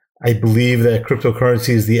 I believe that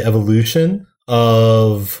cryptocurrency is the evolution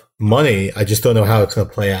of money. I just don't know how it's going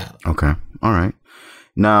to play out. Okay. All right.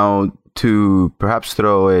 Now, to perhaps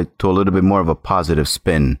throw it to a little bit more of a positive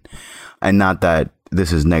spin, and not that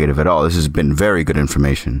this is negative at all. This has been very good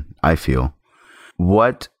information, I feel.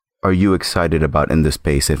 What are you excited about in this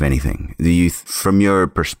space, if anything? From your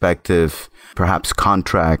perspective, perhaps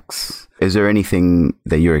contracts, is there anything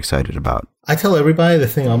that you're excited about? I tell everybody the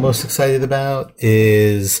thing I'm most excited about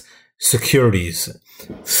is securities,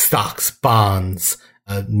 stocks, bonds,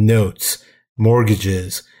 notes,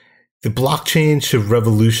 mortgages. The blockchain should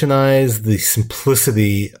revolutionize the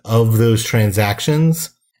simplicity of those transactions.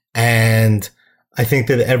 And I think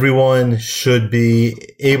that everyone should be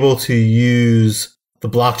able to use the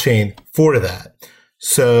blockchain for that.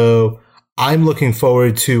 So I'm looking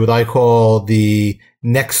forward to what I call the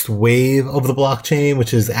next wave of the blockchain,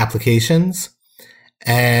 which is applications.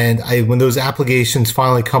 And when those applications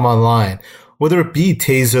finally come online, whether it be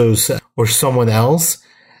Tezos or someone else,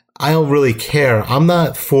 I don't really care. I'm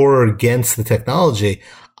not for or against the technology.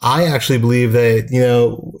 I actually believe that, you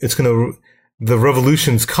know, the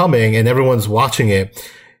revolution's coming and everyone's watching it.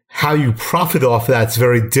 How you profit off that's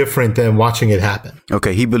very different than watching it happen.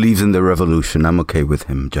 Okay, he believes in the revolution. I'm okay with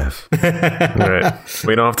him, Jeff. Right.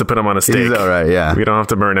 We don't have to put him on a stake. He's all right, yeah. We don't have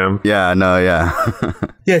to burn him. Yeah, no, yeah.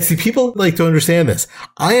 Yeah, see, people like to understand this.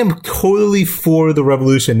 I am totally for the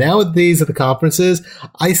revolution. Nowadays at the conferences,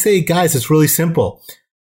 I say, guys, it's really simple.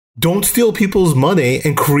 Don't steal people's money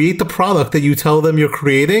and create the product that you tell them you're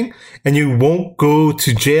creating, and you won't go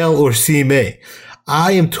to jail or see me.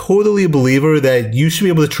 I am totally a believer that you should be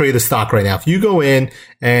able to trade a stock right now. If you go in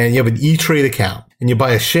and you have an E-Trade account and you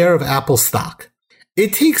buy a share of Apple stock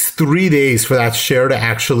It takes 3 days for that share to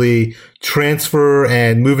actually transfer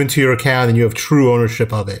and move into your account, and you have true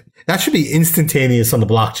ownership of it. That should be instantaneous on the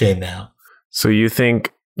blockchain now. So you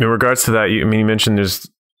think, in regards to that, you mentioned there's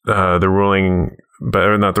the ruling,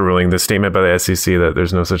 or not the ruling, the statement by the SEC that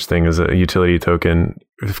there's no such thing as a utility token.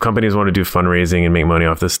 If companies want to do fundraising and make money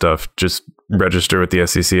off this stuff, just register with the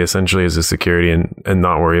SEC essentially as a security and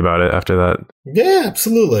not worry about it after that. Yeah,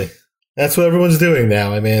 absolutely. That's what everyone's doing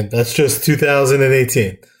now. I mean, that's just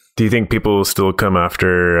 2018. Do you think people will still come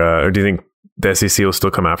after, or do you think the SEC will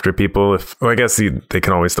still come after people I guess they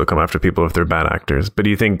can always still come after people if they're bad actors, but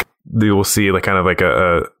do you think they will see like kind of like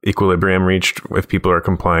a equilibrium reached if people are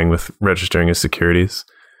complying with registering as securities?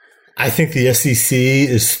 I think the SEC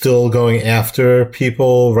is still going after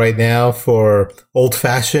people right now for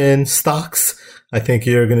old-fashioned stocks. I think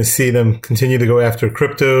you're going to see them continue to go after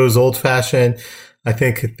cryptos, old-fashioned. I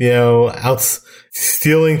think,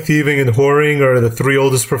 stealing, thieving, and whoring are the 3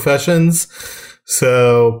 oldest professions.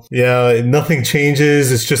 So, nothing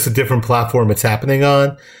changes. It's just a different platform it's happening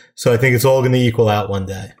on. So I think it's all going to equal out one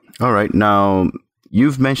day. All right. Now,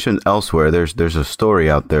 you've mentioned elsewhere, there's a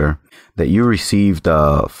story out there that you received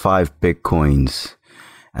 5 Bitcoins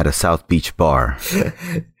at a South Beach bar.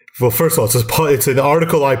 Well, first of all, it's an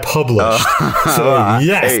article I published. So,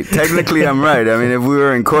 yes. Hey, technically, I'm right. I mean, if we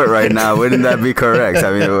were in court right now, wouldn't that be correct?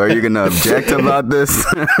 I mean, are you going to object about this?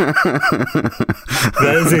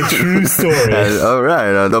 That is a true story. All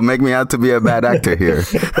right. Don't make me out to be a bad actor here.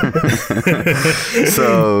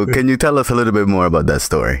 So, can you tell us a little bit more about that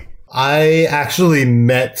story? I actually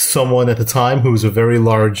met someone at the time who was a very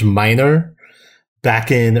large miner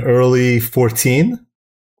back in early 2014.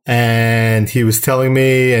 And he was telling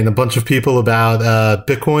me and a bunch of people about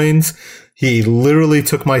Bitcoins. He literally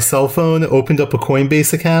took my cell phone, opened up a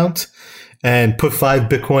Coinbase account, and put 5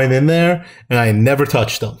 Bitcoin in there, and I never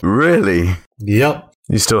touched them. Really? Yep.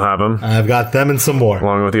 You still have them? I've got them and some more.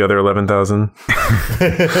 Along with the other 11,000?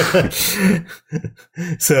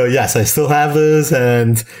 So, yes, I still have those,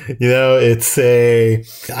 and, I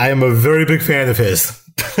am a very big fan of his.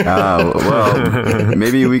 Well,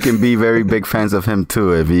 maybe we can be very big fans of him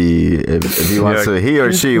too if he wants to. He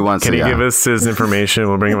or she wants to. Can he give us his information?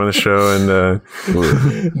 We'll bring him on the show and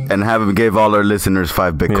have him give all our listeners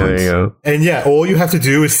 5 Bitcoins. Yeah, there you go. And all you have to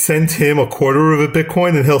do is send him a quarter of a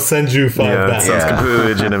Bitcoin, and he'll send you 5 back. Sounds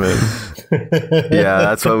completely legitimate. Yeah,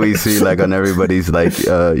 that's what we see like on everybody's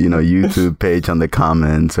YouTube page on the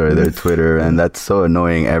comments or their Twitter, and that's so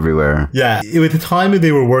annoying everywhere. Yeah, at the time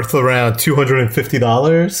they were worth around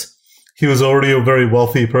 $250. He was already a very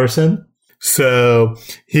wealthy person. So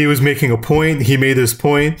he was making a point. He made his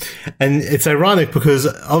point. And it's ironic because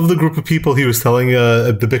of the group of people he was telling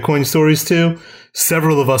the Bitcoin stories to,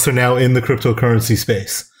 several of us are now in the cryptocurrency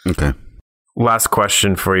space. Okay. Last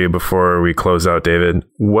question for you before we close out, David.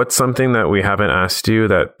 What's something that we haven't asked you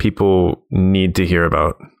that people need to hear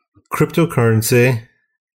about? Cryptocurrency,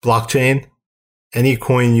 blockchain, any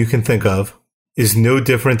coin you can think of is no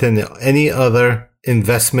different than any other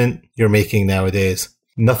investment you're making nowadays.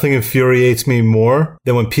 Nothing infuriates me more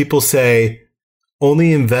than when people say,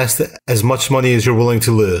 only invest as much money as you're willing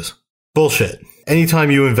to lose. Bullshit.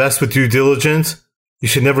 Anytime you invest with due diligence, you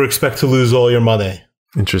should never expect to lose all your money.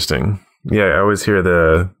 Interesting. Yeah, I always hear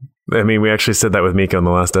we actually said that with Mika on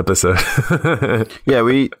the last episode. Yeah,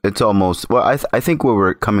 it's almost, I think where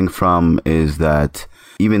we're coming from is that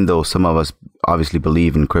even though some of us obviously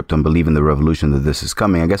believe in crypto and believe in the revolution that this is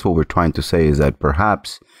coming, I guess what we're trying to say is that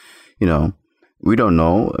perhaps, we don't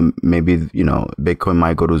know. Maybe, Bitcoin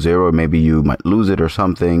might go to 0, or maybe you might lose it or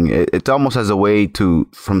something. It's almost as a way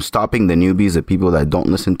from stopping the newbies, the people that don't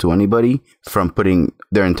listen to anybody, from putting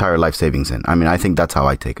their entire life savings in. I mean, I think that's how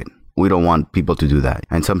I take it. We don't want people to do that.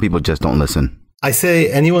 And some people just don't listen. I say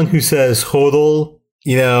anyone who says HODL,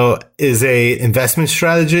 is a investment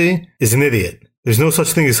strategy is an idiot. There's no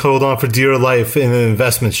such thing as hold on for dear life in an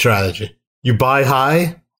investment strategy. You buy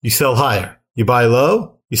high, you sell higher. You buy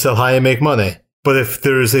low, you sell high and make money. But if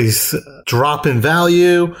there's a drop in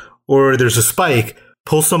value or there's a spike,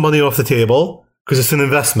 pull some money off the table because it's an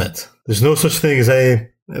investment. There's no such thing as I'm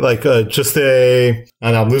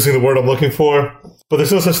losing the word I'm looking for, but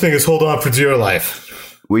there's no such thing as hold on for dear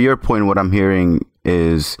life. With your point, what I'm hearing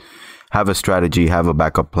is have a strategy, have a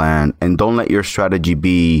backup plan, and don't let your strategy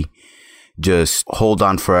be just hold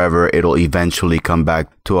on forever. It'll eventually come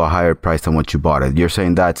back to a higher price than what you bought it. You're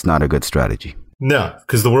saying that's not a good strategy. No,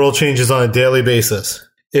 because the world changes on a daily basis.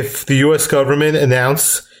 If the U.S. government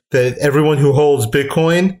announced that everyone who holds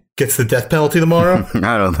Bitcoin gets the death penalty tomorrow,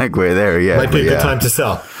 I don't think we're there yet. Might be a good time to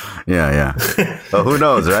sell. Yeah. Well, who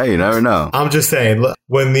knows, right? You never know. I'm just saying, look,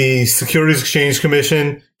 when the Securities Exchange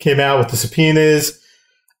Commission came out with the subpoenas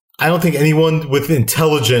I don't think anyone with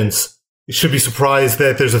intelligence should be surprised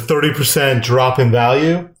that there's a 30% drop in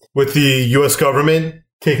value with the U.S. government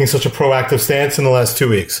taking such a proactive stance in the last 2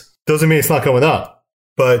 weeks. Doesn't mean it's not going up.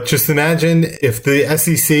 But just imagine if the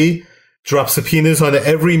SEC drops subpoenas on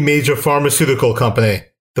every major pharmaceutical company.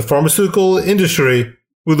 The pharmaceutical industry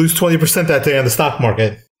would lose 20% that day on the stock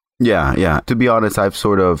market. Yeah. To be honest,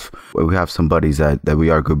 we have some buddies that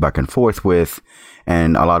we argue back and forth with,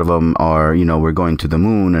 and a lot of them are, we're going to the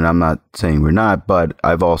moon, and I'm not saying we're not, but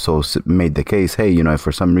I've also made the case, hey, if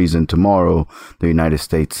for some reason tomorrow the United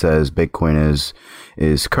States says Bitcoin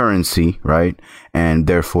is currency, right, and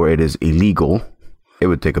therefore it is illegal, it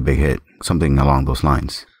would take a big hit, something along those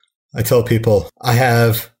lines. I tell people I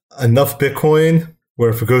have enough Bitcoin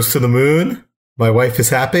where if it goes to the moon, my wife is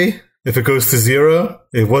happy. If it goes to zero,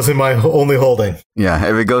 it wasn't my only holding. Yeah,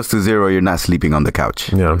 if it goes to zero, you're not sleeping on the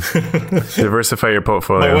couch. Yeah. Diversify your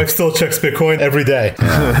portfolio. My wife still checks Bitcoin every day.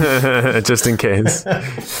 Yeah. Just in case. All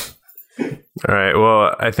right.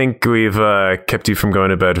 Well, I think we've kept you from going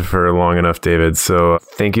to bed for long enough, David. So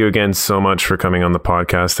thank you again so much for coming on the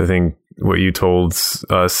podcast. I think what you told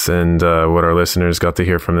us and what our listeners got to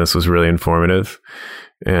hear from this was really informative.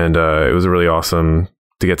 And it was really awesome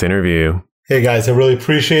to get to interview you. Hey guys, I really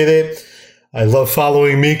appreciate it. I love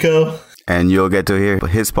following Miko. And you'll get to hear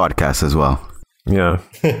his podcast as well. Yeah.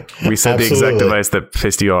 We said the exact device that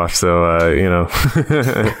pissed you off. So,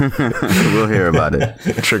 we'll hear about it.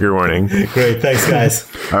 Trigger warning. Great. Thanks, guys.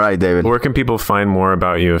 All right, David. Where can people find more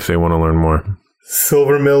about you if they want to learn more?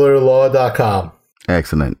 SilverMillerLaw.com.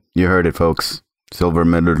 Excellent. You heard it, folks.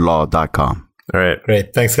 SilverMillerLaw.com. All right.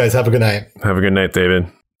 Great. Thanks, guys. Have a good night. Have a good night, David.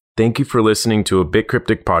 Thank you for listening to A Bit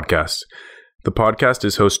Cryptic Podcast. The podcast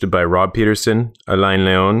is hosted by Rob Peterson, Alain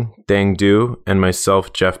Leon, Dang Du, and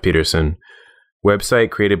myself, Jeff Peterson.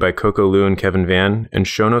 Website created by Coco Liu and Kevin Van, and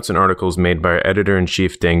show notes and articles made by our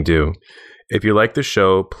editor-in-chief, Dang Du. If you like the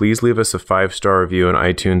show, please leave us a 5-star review on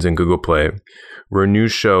iTunes and Google Play. We're a new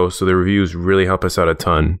show, so the reviews really help us out a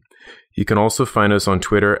ton. You can also find us on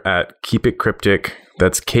Twitter at Keep It Cryptic.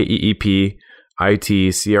 That's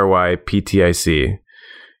KeepItCryptic.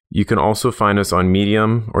 You can also find us on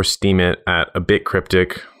Medium or Steemit at A Bit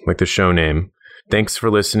Cryptic, like the show name. Thanks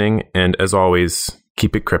for listening, and as always,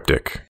 keep it cryptic.